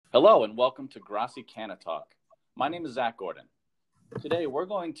Hello and welcome to Grassi Canna Talk. My name is Zach Gordon. Today we're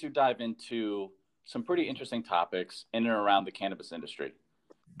going to dive into some pretty interesting topics in and around the cannabis industry.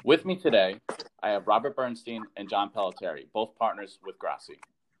 With me today, I have Robert Bernstein and John Pelletieri, both partners with Grassi.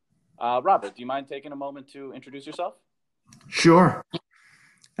 Robert, do you mind taking a moment to introduce yourself? Sure.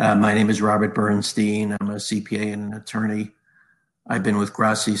 My name is Robert Bernstein. I'm a CPA and an attorney. I've been with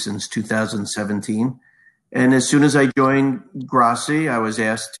Grassi since 2017. And as soon as I joined Grassi, I was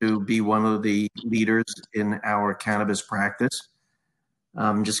asked to be one of the leaders in our cannabis practice.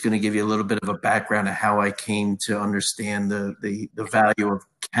 I'm just going to give you a little bit of a background of how I came to understand the value of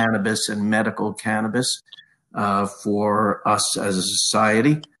cannabis and medical cannabis for us as a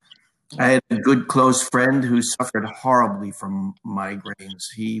society. I had a good close friend who suffered horribly from migraines.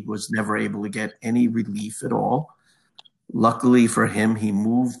 He was never able to get any relief at all. Luckily for him, he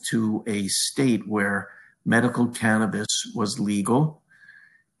moved to a state where medical cannabis was legal.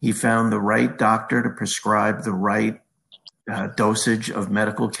 He found the right doctor to prescribe the right dosage of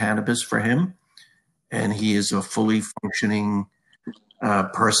medical cannabis for him, and he is a fully functioning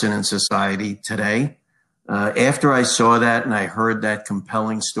person in society today. After I saw that and I heard that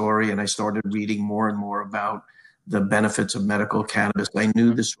compelling story and I started reading more and more about the benefits of medical cannabis, I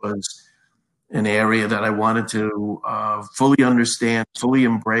knew this was an area that I wanted to fully understand, fully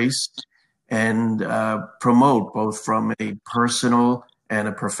embrace, and promote both from a personal and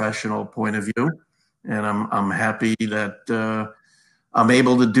a professional point of view. And I'm happy that I'm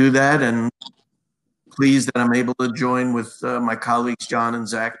able to do that, and pleased that I'm able to join with my colleagues John and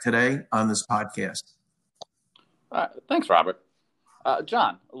Zach today on this podcast. Thanks, Robert.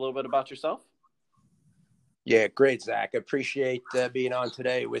 John, a little bit about yourself? Yeah, great, Zach. I appreciate being on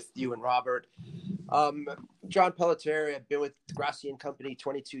today with you and Robert. John Pelletieri, I've been with Grassi & Company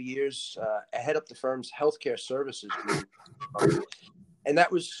 22 years. I head up the firm's healthcare services group. And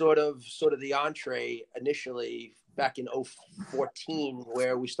that was sort of the entree initially back in 2014,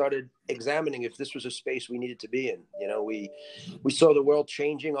 where we started examining if this was a space we needed to be in. You know, we saw the world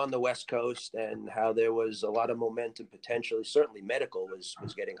changing on the West Coast and how there was a lot of momentum potentially. Certainly medical was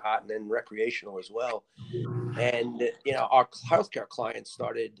getting hot, and then recreational as well. And, you know, our healthcare clients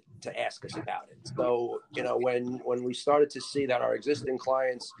started to ask us about it. So, you know, when we started to see that our existing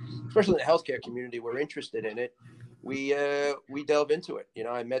clients, especially in the healthcare community, were interested in it, we delve into it. You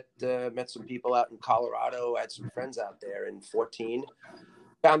know, I met some people out in Colorado. I had some friends out there in 2014.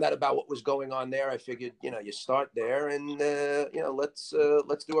 Found out about what was going on there. I figured, you know, you start there, and you know, let's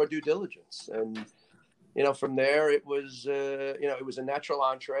do our due diligence. And you know, from there, it was it was a natural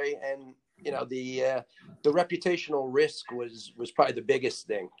entree, and you know, the reputational risk was probably the biggest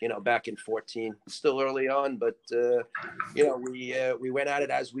thing, you know, back in 2014. Still early on, but you know, we went at it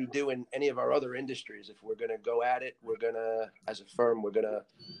as we do in any of our other industries. If we're going to go at it, we're going to, as a firm, we're going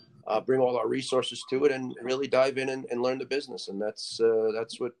to bring all our resources to it and really dive in and learn the business. And that's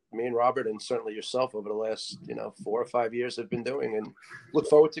what me and Robert, and certainly yourself, over the last 4 or 5 years have been doing, and look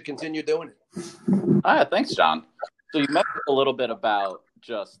forward to continue doing it. All right, thanks, John. So you mentioned a little bit about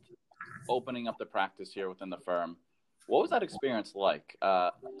just opening up the practice here within the firm. What was that experience like?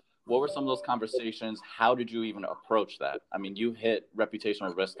 What were some of those conversations? How did you even approach that? I mean, you hit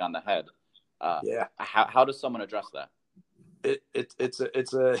reputational risk on the head. Yeah. How does someone address that?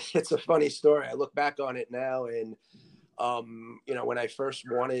 It's a funny story. I look back on it now, and you know, when I first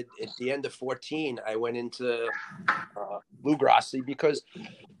wanted, at the end of 2014, I went into Lou Grassi because,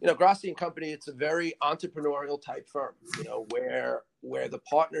 you know, Grassi & Company, it's a very entrepreneurial type firm, you know, where the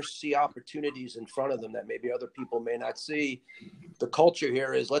partners see opportunities in front of them that maybe other people may not see. The culture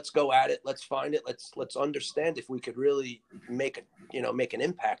here is, let's go at it, let's find it, let's understand if we could really make an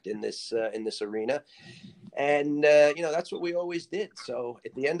impact in this arena. And, you know, that's what we always did. So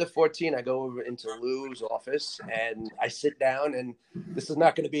at the end of 2014, I go over into Lou's office and I sit down, and this is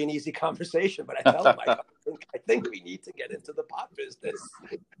not going to be an easy conversation, but I tell him, I think we need to get into the pot business.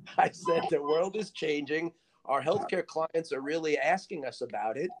 I said, the world is changing. Our healthcare clients are really asking us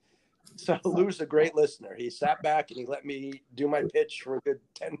about it. So Lou's a great listener. He sat back and he let me do my pitch for a good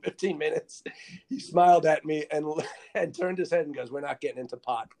 10, 15 minutes. He smiled at me and turned his head and goes, "We're not getting into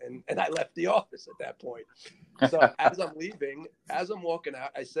pot." And I left the office at that point. So as I'm leaving, as I'm walking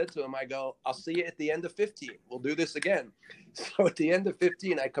out, I said to him, I go, "I'll see you at the end of 15. We'll do this again." So at the end of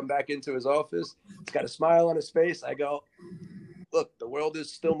 15, I come back into his office. He's got a smile on his face. I go, "Look, the world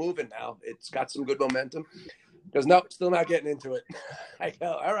is still moving now. It's got some good momentum." He goes, "Nope, still not getting into it." I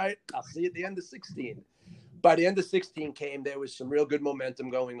go, "All right, I'll see you at the end of 16. By the end of 16 came, there was some real good momentum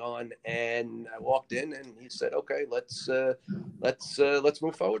going on, and I walked in, and he said, "Okay, let's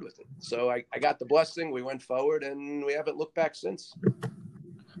move forward with it." So I got the blessing. We went forward, and we haven't looked back since.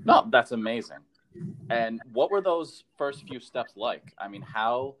 No, that's amazing. And what were those first few steps like? I mean,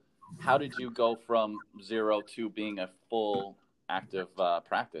 how did you go from zero to being a full active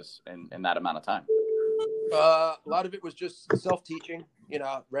practice in that amount of time? A lot of it was just self-teaching.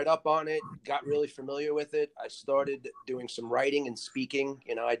 Read up on it, got really familiar with it. I started doing some writing and speaking.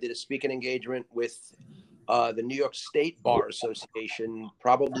 I did a speaking engagement with the New York State Bar Association,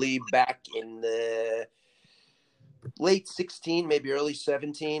 probably back in the late 16, maybe early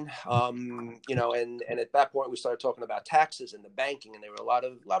 17. And at that point we started talking about taxes and the banking, and there were a lot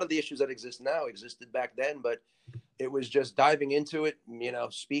of the issues that exist now existed back then, but it was just diving into it,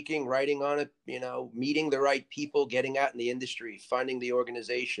 speaking, writing on it, meeting the right people, getting out in the industry, finding the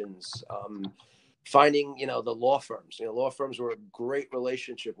organizations, finding, the law firms. Law firms were a great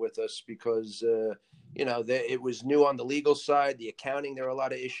relationship with us because, it was new on the legal side, the accounting, there were a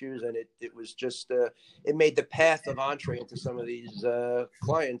lot of issues, and it was just, it made the path of entree into some of these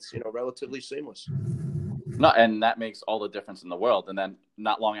clients, relatively seamless. No, and that makes all the difference in the world. And then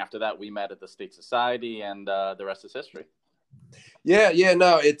not long after that, we met at the State Society, and the rest is history. Yeah,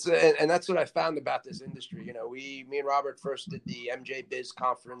 no, it's and that's what I found about this industry. Me and Robert first did the MJ Biz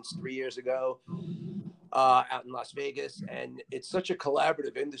conference 3 years ago out in Las Vegas, and it's such a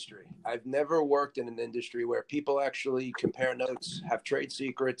collaborative industry. I've never worked in an industry where people actually compare notes, have trade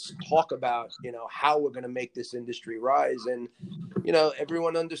secrets, talk about how we're going to make this industry rise, and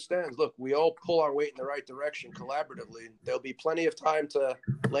everyone understands. Look, we all pull our weight in the right direction collaboratively. There'll be plenty of time to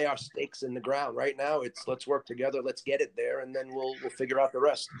lay our stakes in the ground. Right now, it's let's work together, let's get it there, and then we'll figure out the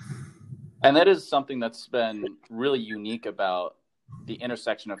rest. And that is something that's been really unique about the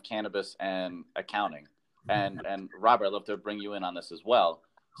intersection of cannabis and accounting. And Robert, I'd love to bring you in on this as well,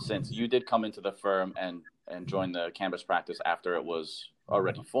 since you did come into the firm and join the cannabis practice after it was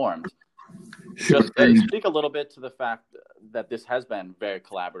already formed. Sure. Just speak a little bit to the fact that this has been very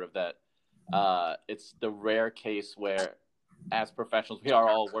collaborative, that it's the rare case where, as professionals, we are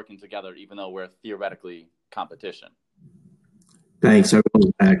all working together, even though we're theoretically competition. Thanks. I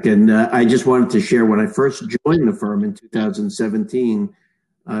will back. And I just wanted to share when I first joined the firm in 2017,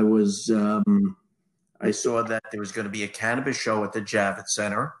 I saw that there was going to be a cannabis show at the Javits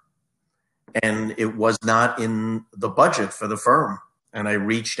Center, and it was not in the budget for the firm. And I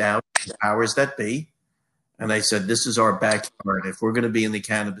reached out to the powers that be, and I said, this is our backyard. If we're going to be in the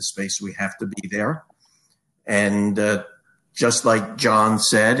cannabis space, we have to be there. And just like John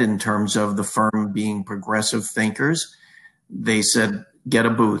said, in terms of the firm being progressive thinkers, they said, get a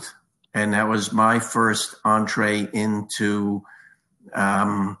booth. And that was my first entree into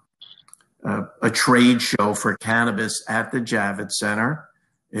a trade show for cannabis at the Javits Center.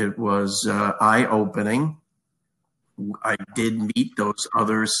 It was eye-opening. I did meet those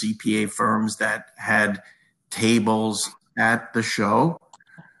other CPA firms that had tables at the show,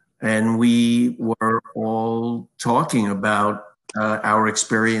 and we were all talking about our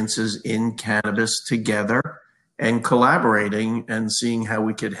experiences in cannabis together and collaborating and seeing how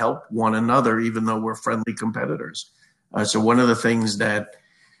we could help one another, even though we're friendly competitors. So one of the things that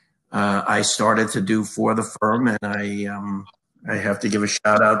I started to do for the firm, and I have to give a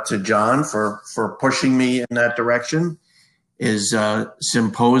shout out to John for pushing me in that direction, is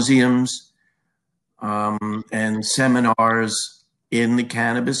symposiums and seminars in the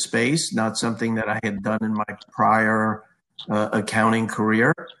cannabis space. Not something that I had done in my prior accounting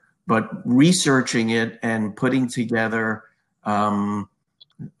career, but researching it and putting together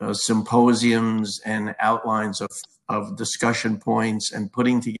symposiums and outlines of discussion points and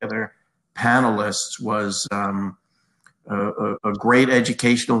putting together panelists was a great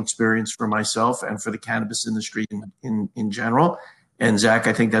educational experience for myself and for the cannabis industry in general. And Zach,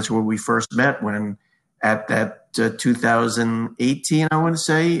 I think that's where we first met, when at that 2018, I want to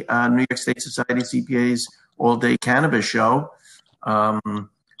say, New York State Society CPA's all-day cannabis show.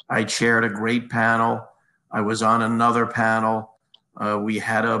 I chaired a great panel. I was on another panel. We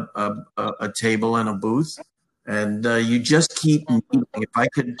had a table and a booth. And you just keep meeting. If I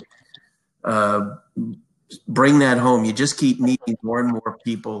could bring that home, you just keep meeting more and more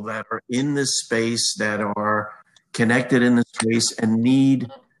people that are in this space, that are connected in this space, and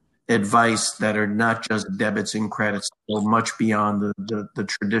need advice that are not just debits and credits, go much beyond the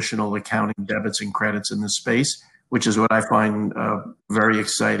traditional accounting debits and credits in this space, which is what I find very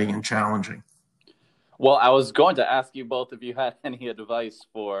exciting and challenging. Well, I was going to ask you both if you had any advice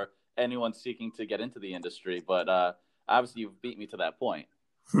for anyone seeking to get into the industry, but obviously you've beat me to that point.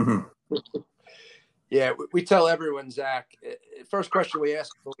 Yeah, we tell everyone, Zach, first question we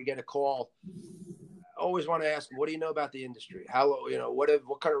ask when we get a call, always want to ask them, what do you know about the industry? How, what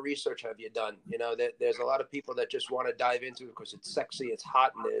kind of research have you done? There's a lot of people that just want to dive into it because it's sexy, it's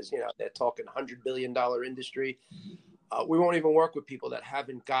hot, and they're talking $100 billion industry. We won't even work with people that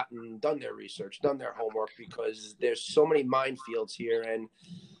haven't done their research, done their homework, because there's so many minefields here. And,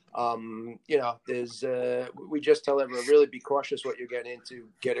 we just tell everyone, really be cautious what you're getting into.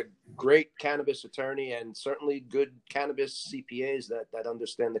 Get a great cannabis attorney and certainly good cannabis CPAs that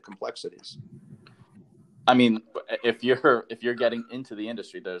understand the complexities. I mean, if you're getting into the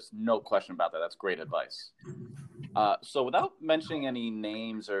industry, there's no question about that. That's great advice. So without mentioning any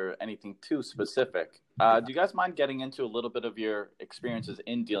names or anything too specific, do you guys mind getting into a little bit of your experiences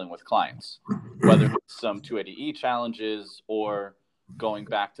in dealing with clients, whether it's some 280E challenges or going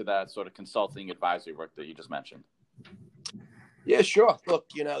back to that sort of consulting advisory work that you just mentioned? Yeah, sure. Look,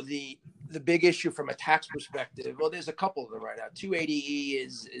 the big issue from a tax perspective, well, there's a couple of them right now. 280E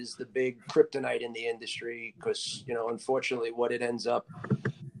is the big kryptonite in the industry because, unfortunately, what it ends up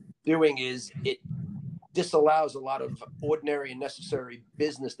doing is it disallows a lot of ordinary and necessary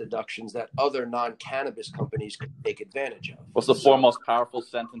business deductions that other non-cannabis companies could take advantage of. What's the four most powerful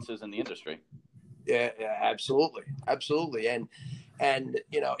sentences in the industry? Yeah, absolutely. And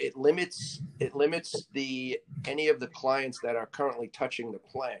it limits any of the clients that are currently touching the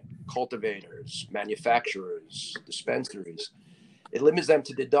plant, cultivators, manufacturers, dispensaries. It limits them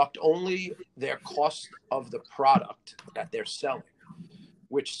to deduct only their cost of the product that they're selling,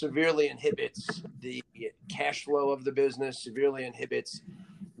 which severely inhibits the cash flow of the business, severely inhibits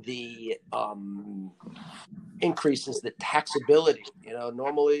the increases the taxability.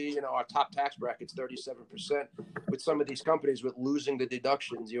 Normally, our top tax bracket's 37%. With some of these companies, with losing the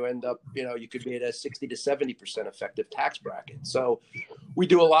deductions, you end up, you could be at a 60 to 70% effective tax bracket. So we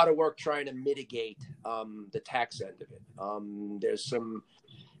do a lot of work trying to mitigate the tax end of it. There's some,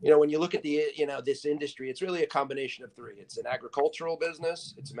 when you look at this industry, it's really a combination of three. It's an agricultural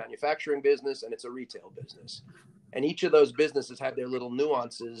business, it's a manufacturing business, and it's a retail business. And each of those businesses have their little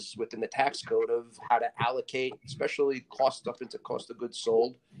nuances within the tax code of how to allocate, especially cost up into cost of goods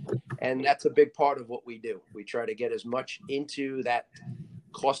sold. And that's a big part of what we do. We try to get as much into that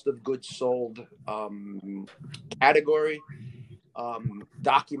cost of goods sold category,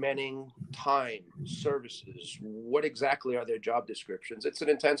 documenting time, services, what exactly are their job descriptions. It's an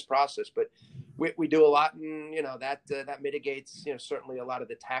intense process, but we do a lot, and that mitigates certainly a lot of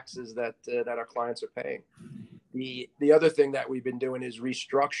the taxes that our clients are paying. The other thing that we've been doing is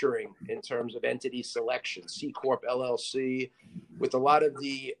restructuring in terms of entity selection, C Corp, LLC, with a lot of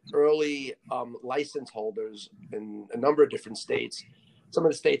the early license holders in a number of different states. Some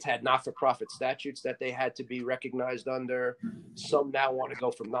of the states had not-for-profit statutes that they had to be recognized under. Some now want to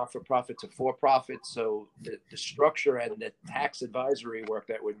go from not-for-profit to for-profit. So the structure and the tax advisory work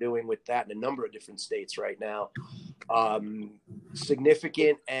that we're doing with that in a number of different states right now,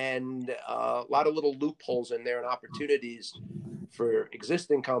 significant, and a lot of little loopholes in there and opportunities for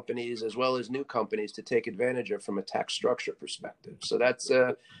existing companies as well as new companies to take advantage of from a tax structure perspective. So that's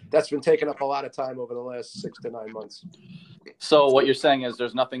been taking up a lot of time over the last 6 to 9 months. So what you're saying is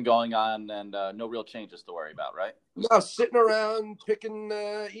there's nothing going on and no real changes to worry about, right? No, sitting around picking,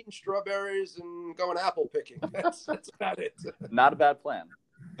 eating strawberries and going apple picking. That's about it. Not a bad plan.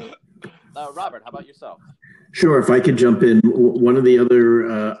 Robert, how about yourself? Sure. If I could jump in, one of the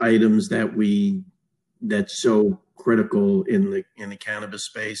other items that's so critical in the cannabis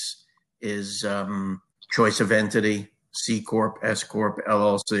space is choice of entity, C Corp, S Corp,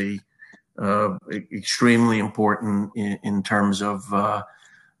 LLC. Extremely important in terms of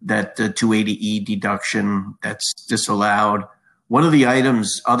that 280E deduction that's disallowed. One of the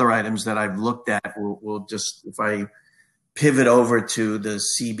other items that I've looked at, will just, if I pivot over to the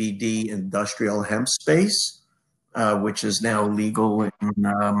CBD industrial hemp space, which is now legal in,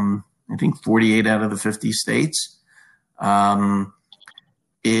 I think, 48 out of the 50 states,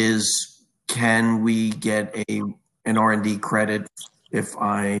 is can we get an R&D credit if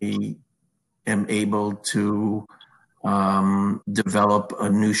I am able to develop a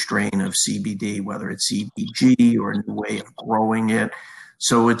new strain of CBD, whether it's CBG or a new way of growing it.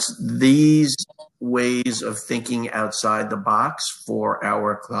 So it's these ways of thinking outside the box for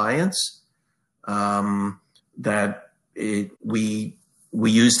our clients that we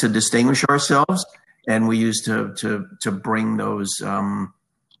use to distinguish ourselves, and we use to bring those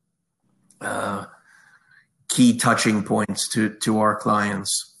key touching points to our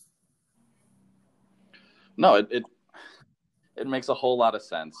clients. No, it makes a whole lot of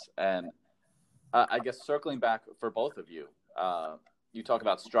sense. And I guess circling back for both of you, you talk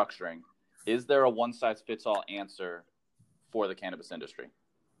about structuring. Is there a one-size-fits-all answer for the cannabis industry?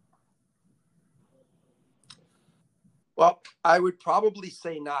 Well, I would probably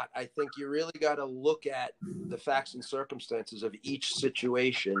say not. I think you really got to look at the facts and circumstances of each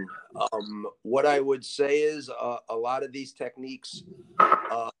situation. What I would say is a lot of these techniques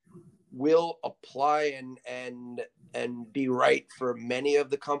will apply and be right for many of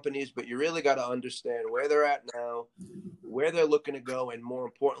the companies, but you really got to understand where they're at now, where they're looking to go, and more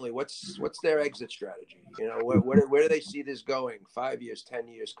importantly, what's their exit strategy. You know, where do they see this going? 5 years, 10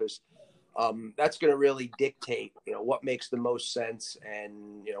 years? Because that's going to really dictate, you know, what makes the most sense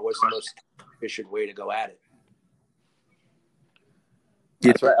and, you know, what's the most efficient way to go at it.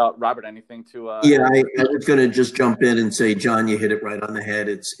 That's right. Robert, anything to? Yeah, I was going to just jump in and say, John, you hit it right on the head.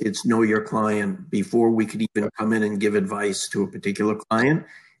 It's know your client. Before we could even come in and give advice to a particular client,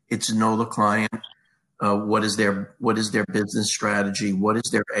 it's know the client. What is their business strategy? What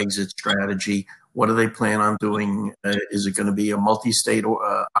is their exit strategy? What do they plan on doing? Is it going to be a multi-state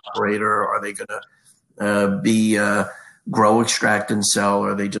operator? Are they going to be grow, extract, and sell?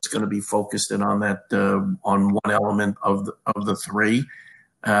 Are they just going to be focused in on that on one element of the three?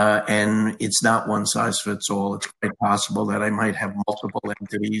 And it's not one size fits all. It's quite possible that I might have multiple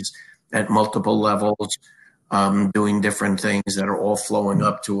entities at multiple levels doing different things that are all flowing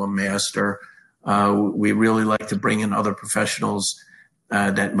up to a master. We really like to bring in other professionals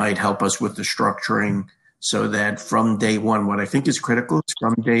that might help us with the structuring so that from day one, what I think is critical is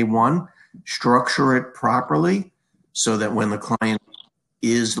from day one, structure it properly so that when the client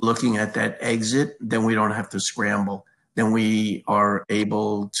is looking at that exit, then we don't have to scramble. Then we are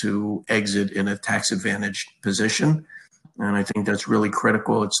able to exit in a tax advantaged position. And I think that's really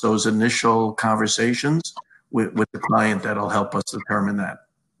critical. It's those initial conversations with the client that'll help us determine that.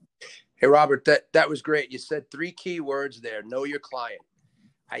 Hey, Robert, that was great. You said 3 key words there. Know your client.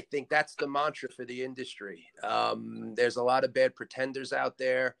 I think that's the mantra for the industry. There's a lot of bad pretenders out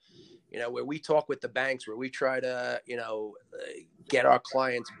there, you know, where we talk with the banks, where we try to, you know, get our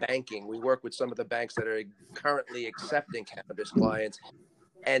clients banking. We work with some of the banks that are currently accepting cannabis clients,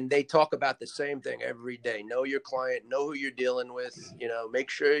 and they talk about the same thing every day. Know your client, know who you're dealing with, you know, make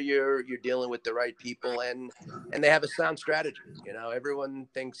sure you're dealing with the right people, and they have a sound strategy. You know, everyone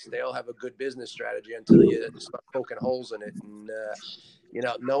thinks they all have a good business strategy until you start poking holes in it. And, you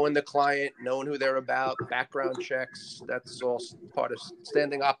know, knowing the client, knowing who they're about, background checks, that's all part of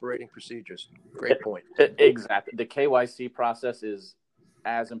standing operating procedures. Great point. Exactly. The KYC process is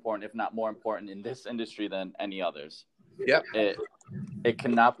as important, if not more important, in this industry than any others. Yep. It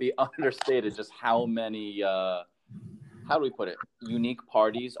cannot be understated just how many, how do we put it, unique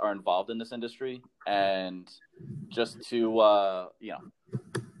parties are involved in this industry. And just to, you know,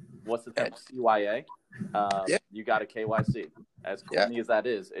 what's the term? CYA? You got a KYC. As corny as that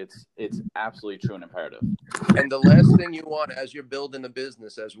is, it's absolutely true and imperative. And the last thing you want as you're building a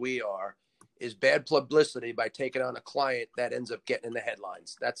business, as we are, is bad publicity by taking on a client that ends up getting in the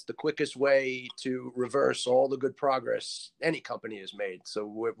headlines. That's the quickest way to reverse all the good progress any company has made. So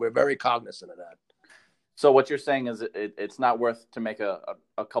we're very cognizant of that. So what you're saying is it's not worth to make a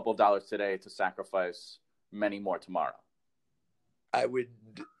couple of dollars today to sacrifice many more tomorrow. I would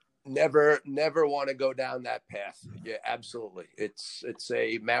never want to go down that path. Yeah, absolutely. It's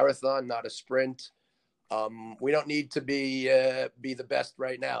a marathon, not a sprint. We don't need to be the best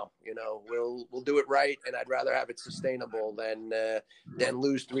right now. You know, we'll do it right, and I'd rather have it sustainable than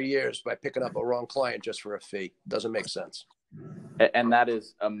lose 3 years by picking up a wrong client just for a fee. Doesn't make sense. And that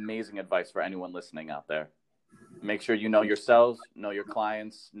is amazing advice for anyone listening out there. Make sure you know yourselves, know your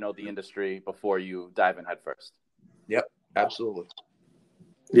clients, know the industry before you dive in head first. Yep, absolutely.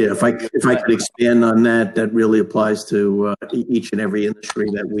 Yeah, if I could expand on that, that really applies to each and every industry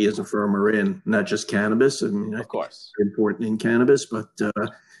that we as a firm are in, not just cannabis. I mean, of course, it's important in cannabis, but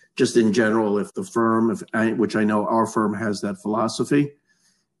just in general, if the firm, which I know our firm has that philosophy,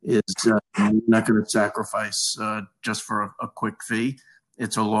 is not going to sacrifice just for a quick fee.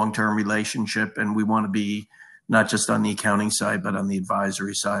 It's a long-term relationship, and we want to be not just on the accounting side, but on the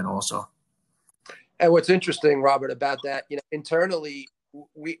advisory side also. And what's interesting, Robert, about that, you know, internally,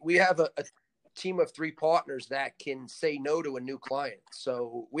 we have a team of 3 partners that can say no to a new client.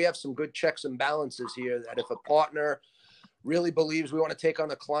 So we have some good checks and balances here that if a partner really believes we want to take on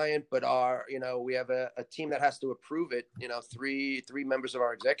a client, but we have a team that has to approve it, you know, three members of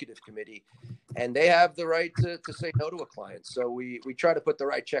our executive committee, and they have the right to say no to a client. So we try to put the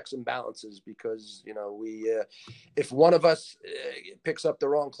right checks and balances because, you know, if one of us picks up the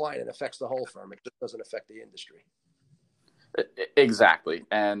wrong client, it affects the whole firm. It just doesn't affect the industry. Exactly.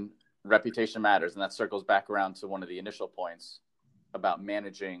 And reputation matters. And that circles back around to one of the initial points about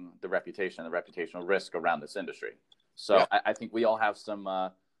managing the reputation, the reputational risk around this industry. So yeah. I think we all have some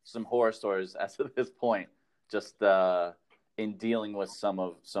horror stories as to this point just in dealing with some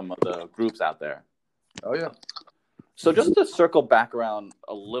of the groups out there. Oh yeah. So just to circle back around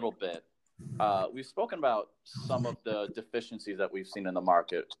a little bit, we've spoken about some of the deficiencies that we've seen in the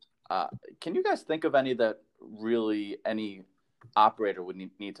market. Can you guys think of any that really any operator would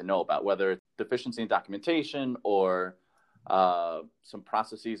need to know about, whether it's deficiency in documentation or some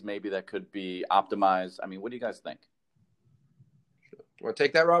processes maybe that could be optimized? I mean, what do you guys think? Want to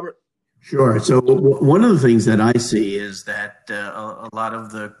take that, Robert? Sure. So one of the things that I see is that a lot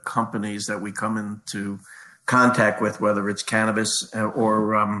of the companies that we come into contact with, whether it's cannabis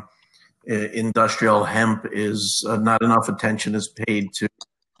or industrial hemp, is not enough attention is paid to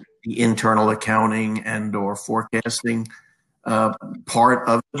the internal accounting and or forecasting part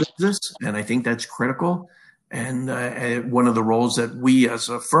of the business. And I think that's critical. And one of the roles that we as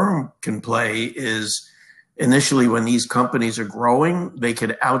a firm can play is initially when these companies are growing, they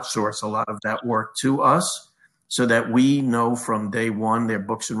could outsource a lot of that work to us so that we know from day one their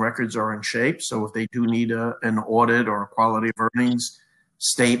books and records are in shape. So if they do need an audit or a quality of earnings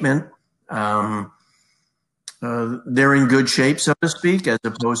statement, they're in good shape, so to speak, as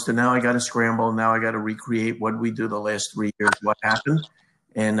opposed to now I got to scramble. Now I got to recreate what we do the last 3 years, what happened.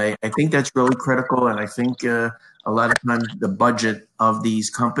 And I think that's really critical. And I think a lot of times the budget of these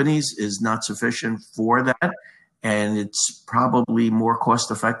companies is not sufficient for that. And it's probably more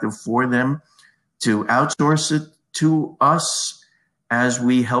cost effective for them to outsource it to us as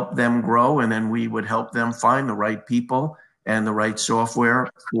we help them grow. And then we would help them find the right people and the right software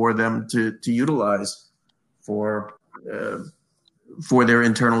for them to utilize for their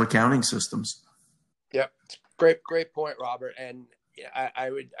internal accounting systems. Yep. Great point, Robert. And I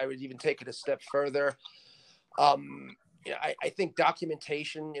would even take it a step further. I think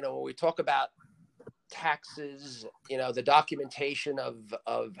documentation, when we talk about taxes, the documentation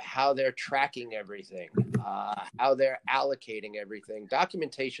of how they're tracking everything, how they're allocating everything.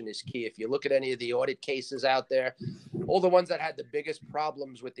 Documentation is key. If you look at any of the audit cases out there, all the ones that had the biggest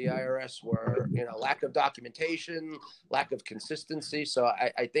problems with the IRS were, lack of documentation, lack of consistency. So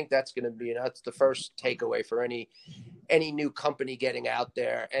I think that's going to be, that's the first takeaway for any new company getting out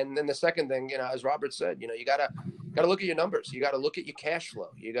there. And then the second thing, as Robert said, you got to look at your numbers. You got to look at your cash flow.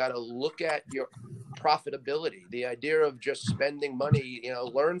 You got to look at your profitability. The idea of just spending money,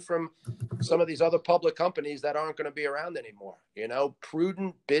 learn from some of these other public companies that aren't going to be around anymore.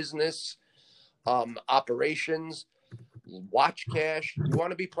 Prudent business operations, watch cash. You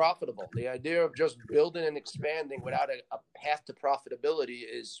want to be profitable. The idea of just building and expanding without a path to profitability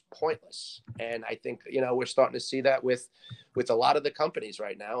is pointless. And I think, we're starting to see that with a lot of the companies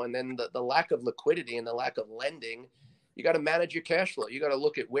right now. And then the lack of liquidity and the lack of lending, you got to manage your cash flow. You got to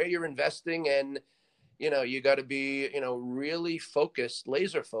look at where you're investing, and you got to be, really focused,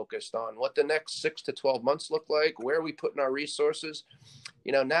 laser focused on what the next 6 to 12 months look like. Where are we putting our resources?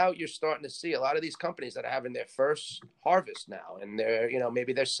 Now you're starting to see a lot of these companies that are having their first harvest now, and they're,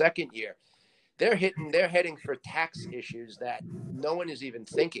 maybe their second year. They're heading for tax issues that no one is even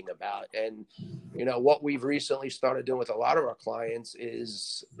thinking about. And, what we've recently started doing with a lot of our clients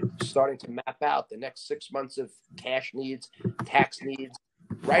is starting to map out the next 6 months of cash needs, tax needs,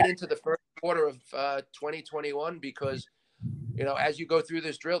 right into the first quarter of 2021, because, as you go through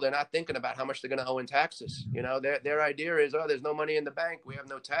this drill, they're not thinking about how much they're going to owe in taxes. Their idea is, there's no money in the bank, we have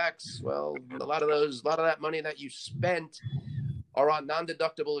no tax. Well, a lot of that money that you spent are on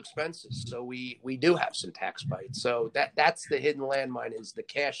non-deductible expenses. So we do have some tax bites. So that's the hidden landmine, is the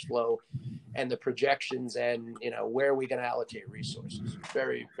cash flow and the projections, and where are we going to allocate resources.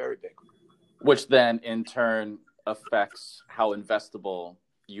 Very, very big. Which then in turn affects how investable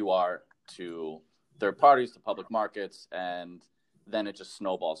you are to third parties, to public markets, and then it just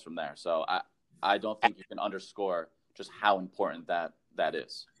snowballs from there. So I don't think you can underscore just how important that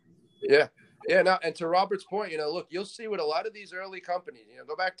is. Yeah. Yeah. No, and to Robert's point, look, you'll see with a lot of these early companies,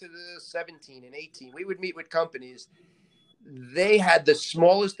 go back to the 17 and 18, we would meet with companies. They had the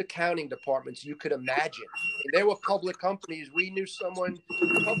smallest accounting departments you could imagine. And they were public companies. We knew someone,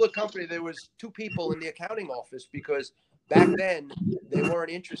 a public company, there was 2 people in the accounting office, because back then they weren't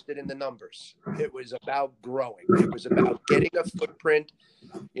interested in the numbers. It was about growing. It was about getting a footprint.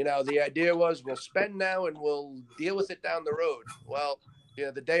 The idea was, we'll spend now and we'll deal with it down the road. Well,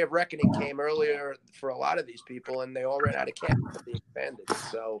 the day of reckoning came earlier for a lot of these people, and they all ran out of cash. They expanded.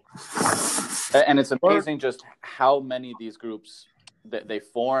 So, and it's amazing just how many of these groups that they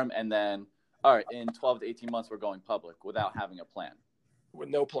form, and then, all right, in 12 to 18 months, we're going public without having a plan. with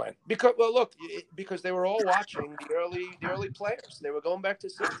no plan. Because because they were all watching the early players. They were going back to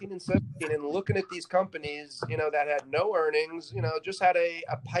 16 and 17 and looking at these companies, that had no earnings, just had a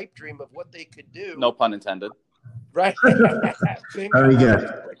pipe dream of what they could do. No pun intended. Right. Very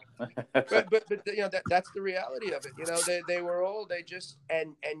good. but that's the reality of it. They were all,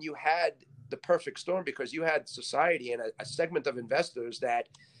 and you had the perfect storm, because you had society and a segment of investors that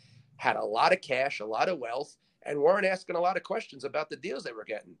had a lot of cash, a lot of wealth, and weren't asking a lot of questions about the deals they were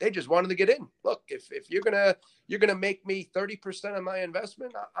getting. They just wanted to get in. Look, if you're gonna make me 30% of my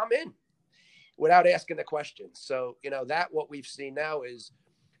investment, I'm in, without asking the questions. So that what we've seen now is,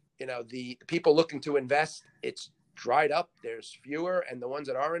 the people looking to invest, it's dried up. There's fewer, and the ones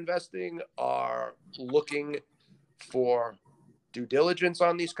that are investing are looking for due diligence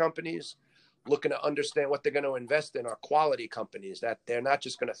on these companies, looking to understand what they're going to invest in are quality companies, that they're not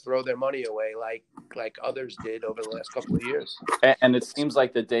just going to throw their money away like others did over the last couple of years. And it seems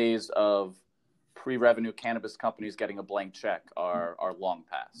like the days of pre-revenue cannabis companies getting a blank check are long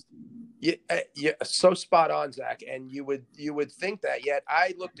past. Yeah, so spot on, Zach. And you would think that. Yet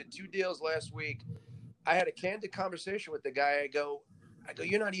I looked at 2 deals last week. I had a candid conversation with the guy. I go,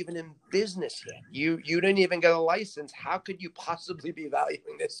 you're not even in business yet. You didn't even get a license. How could you possibly be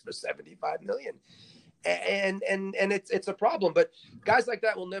valuing this for $75 million? And it's a problem. But guys like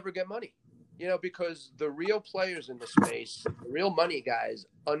that will never get money, because the real players in the space, the real money guys,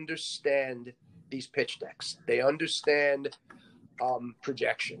 understand these pitch decks. They understand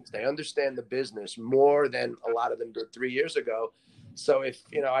projections. They understand the business more than a lot of them did 3 years ago. So if,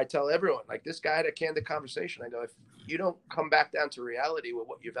 I tell everyone, like this guy had a candid conversation. I go, if you don't come back down to reality with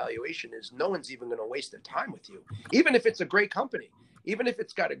what your valuation is, no one's even going to waste their time with you. Even if it's a great company, even if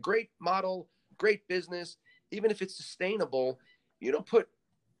it's got a great model, great business, even if it's sustainable, you don't put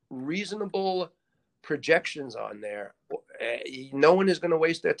reasonable projections on there. No one is going to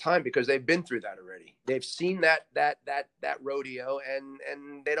waste their time, because they've been through that already. They've seen that rodeo,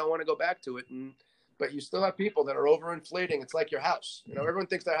 and they don't want to go back to it. But you still have people that are overinflating. It's like your house. Everyone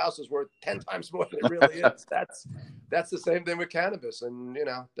thinks their house is worth 10 times more than it really is. That's the same thing with cannabis. And,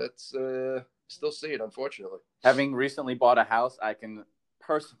 that's still see it, unfortunately. Having recently bought a house, I can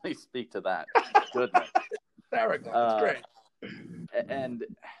personally speak to that. Goodness. Hysterical. That's great. And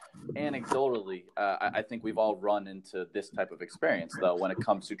anecdotally, I think we've all run into this type of experience, though, when it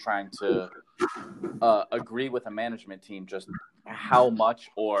comes to trying to agree with a management team just how much,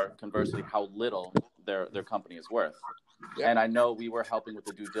 or conversely, how little their company is worth. Yeah. And I know we were helping with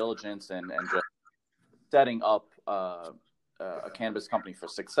the due diligence and just setting up a cannabis company for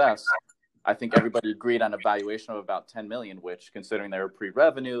success. I think everybody agreed on a valuation of about $10 million, which, considering they were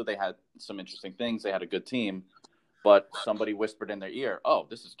pre-revenue, they had some interesting things, they had a good team. But somebody whispered in their ear, "Oh,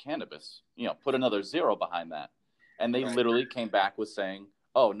 this is cannabis. Put another 0 behind that." And they literally came back with saying,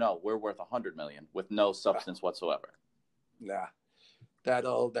 "Oh no, we're worth $100 million with no substance whatsoever." Nah, that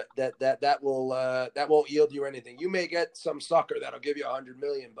won't yield you anything. You may get some sucker that'll give you $100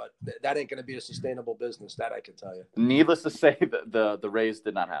 million, but that ain't going to be a sustainable business. That I can tell you. Needless to say, the raise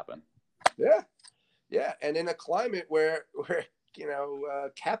did not happen. Yeah, and in a climate where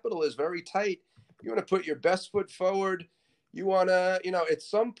capital is very tight. You want to put your best foot forward. You want to, at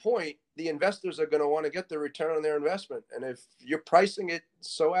some point, the investors are going to want to get the return on their investment. And if you're pricing it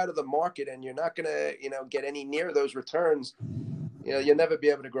so out of the market and you're not going to, get any near those returns, you'll never be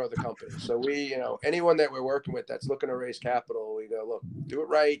able to grow the company. So we, anyone that we're working with that's looking to raise capital, we go, look, do it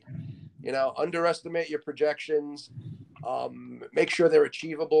right. Underestimate your projections. Make sure they're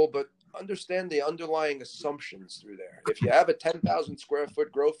achievable, but understand the underlying assumptions through there. If you have a 10,000 square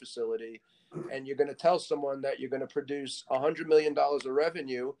foot grow facility, and you're going to tell someone that you're going to produce $100 million of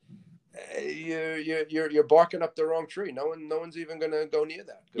revenue, you're barking up the wrong tree. No one's even going to go near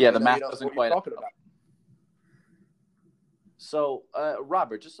that. Yeah, the math doesn't quite. Talking about. So,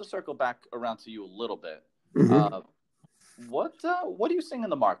 Robert, just to circle back around to you a little bit, what are you seeing in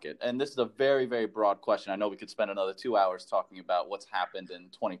the market? And this is a very, very broad question. I know we could spend another 2 hours talking about what's happened in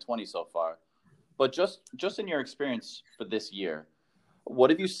 2020 so far, but just in your experience for this year,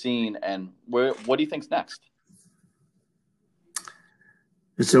 what have you seen, and what do you think's next?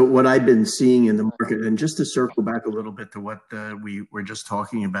 So what I've been seeing in the market, and just to circle back a little bit to what we were just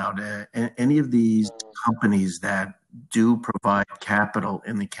talking about, any of these companies that do provide capital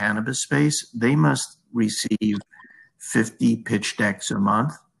in the cannabis space, they must receive 50 pitch decks a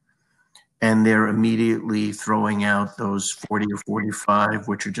month. And they're immediately throwing out those 40 or 45,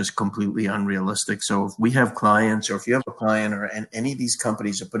 which are just completely unrealistic. So if we have clients, or if you have a client, or any of these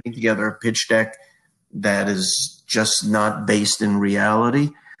companies are putting together a pitch deck that is just not based in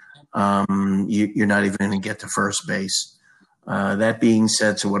reality, you're not even going to get to first base. That being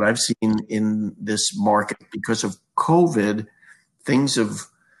said, so what I've seen in this market, because of COVID, things have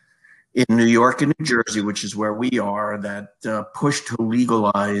in New York and New Jersey, which is where we are, that push to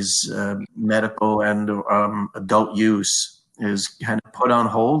legalize medical and adult use is kind of put on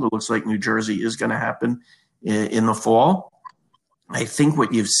hold. It looks like New Jersey is going to happen in the fall. I think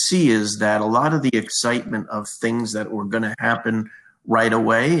what you see is that a lot of the excitement of things that were going to happen right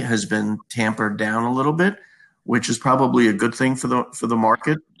away has been tampered down a little bit, which is probably a good thing for the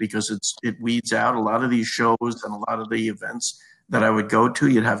market, because it weeds out a lot of these shows and a lot of the events that I would go to.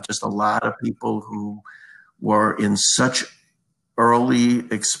 You'd have just a lot of people who were in such early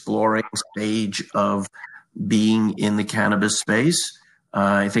exploring stage of being in the cannabis space.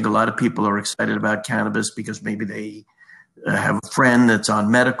 I think a lot of people are excited about cannabis because maybe they have a friend that's on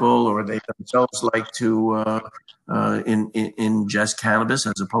medical, or they themselves like to ingest cannabis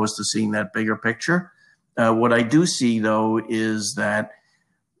as opposed to seeing that bigger picture. What I do see, though, is that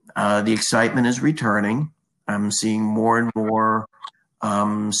the excitement is returning. I'm seeing more and more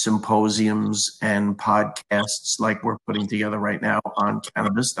symposiums and podcasts like we're putting together right now on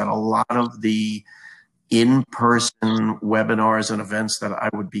cannabis, that a lot of the in-person webinars and events that I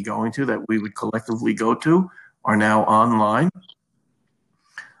would be going to, that we would collectively go to, are now online.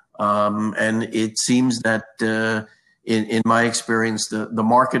 And it seems that in my experience, the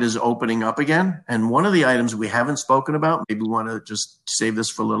market is opening up again. And one of the items we haven't spoken about, maybe we want to just save this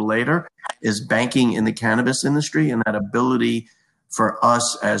for a little later, is banking in the cannabis industry, and that ability for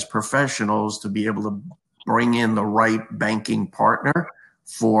us as professionals to be able to bring in the right banking partner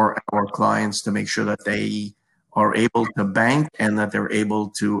for our clients to make sure that they are able to bank and that they're able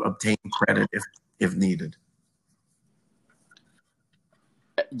to obtain credit if needed.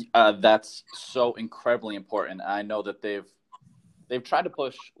 That's so incredibly important. I know that they've tried to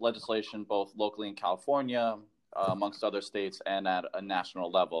push legislation both locally in California, amongst other states, and at a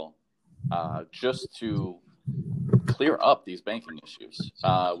national level, just to clear up these banking issues.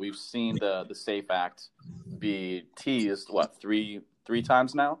 We've seen the SAFE Act be teased three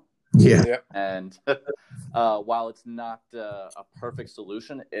times now. Yeah. And while it's not a perfect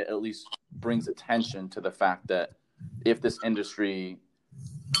solution, it at least brings attention to the fact that if this industry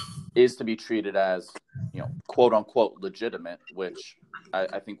is to be treated as, quote unquote, legitimate, which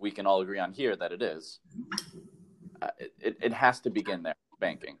I think we can all agree on here that it is, it has to begin there,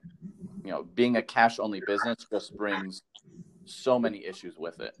 banking. Being a cash only business just brings so many issues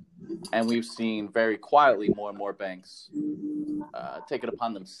with it. And we've seen very quietly more and more banks take it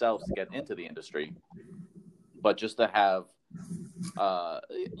upon themselves to get into the industry. But just to have,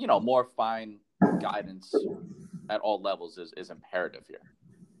 more fine guidance at all levels is imperative here.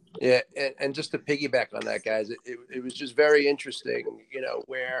 Yeah, and just to piggyback on that, guys, it was just very interesting,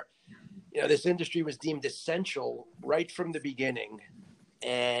 where, this industry was deemed essential right from the beginning.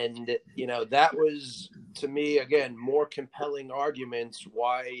 And, that was, to me, again, more compelling arguments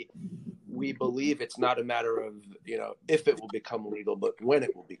why we believe it's not a matter of, if it will become legal, but when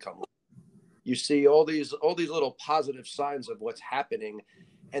it will become legal. You see all these little positive signs of what's happening.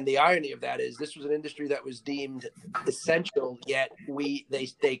 And the irony of that is this was an industry that was deemed essential, yet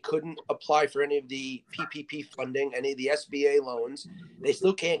they couldn't apply for any of the PPP funding, any of the SBA loans. They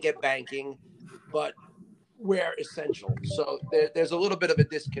still can't get banking, but we're essential. So there's a little bit of a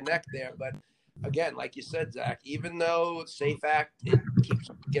disconnect there. But again, like you said, Zach, even though SAFE Act, it keeps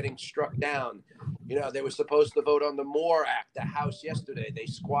getting struck down, they were supposed to vote on the MORE Act, the House yesterday. They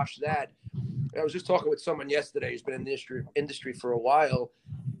squashed that. I was just talking with someone yesterday who's been in the industry for a while.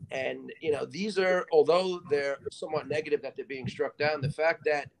 And, these are, although they're somewhat negative that they're being struck down, the fact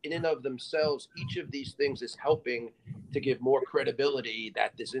that in and of themselves, each of these things is helping to give more credibility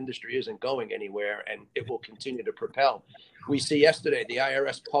that this industry isn't going anywhere and it will continue to propel. We see yesterday the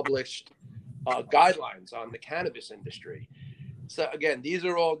IRS published guidelines on the cannabis industry. So again, these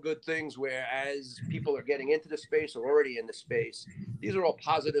are all good things where as people are getting into the space or already in the space, these are all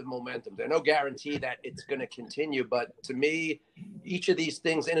positive momentum. There's no guarantee that it's going to continue. But to me, each of these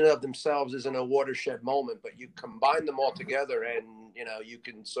things in and of themselves isn't a watershed moment, but you combine them all together and, you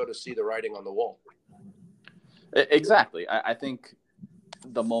can sort of see the writing on the wall. Exactly. I think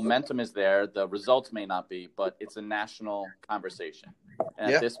the momentum is there. The results may not be, but it's a national conversation.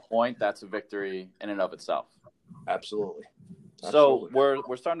 And at this point, that's a victory in and of itself. Absolutely. So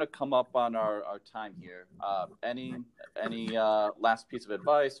we're starting to come up on our time here. Any last piece of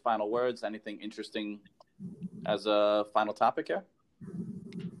advice, final words, anything interesting as a final topic here?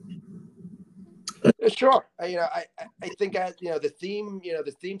 Sure. I think the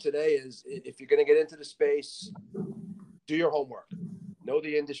theme today is, if you're going to get into the space, do your homework, know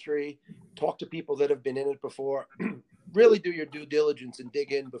the industry, talk to people that have been in it before. really do your due diligence and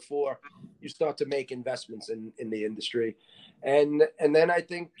dig in before you start to make investments in the industry. And then I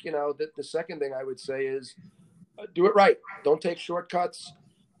think, that the second thing I would say is do it right. Don't take shortcuts.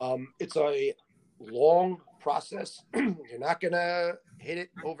 It's a long process. You're not going to hit it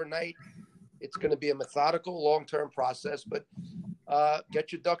overnight. It's going to be a methodical, long-term process, but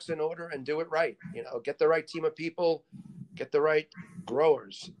get your ducks in order and do it right. Get the right team of people, get the right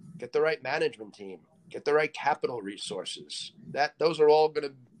growers, get the right management team, get the right capital resources. Those are all going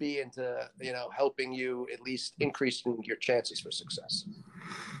to be into, helping you at least increasing your chances for success.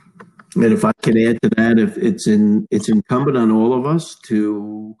 And if I can add to that, if it's incumbent on all of us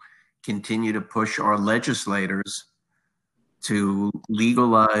to continue to push our legislators to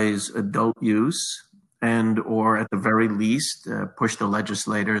legalize adult use, and or at the very least push the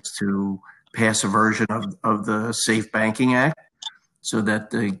legislators to pass a version of the Safe Banking Act so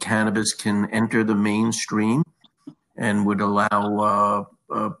that the cannabis can enter the mainstream and would allow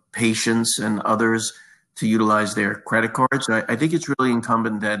patients and others to utilize their credit cards. I think it's really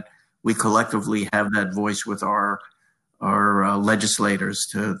incumbent that we collectively have that voice with our legislators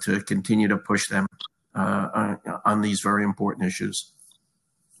to continue to push them on these very important issues.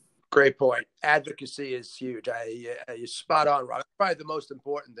 Great point. Advocacy is huge. You're spot on, Rob. Probably the most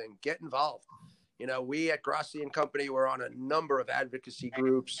important thing. Get involved. We at Grassi and Company were on a number of advocacy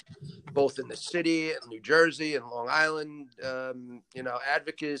groups, both in the city, in New Jersey, and Long Island.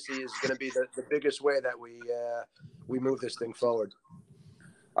 Advocacy is going to be the biggest way that we move this thing forward.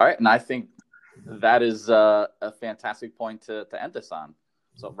 All right, and I think that is a fantastic point to end this on.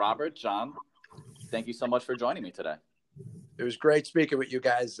 So, Robert, John, thank you so much for joining me today. It was great speaking with you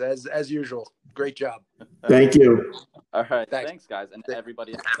guys, as usual. Great job. Thank you. All right, thanks guys. And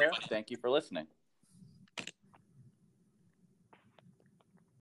everybody out there, thank you for listening.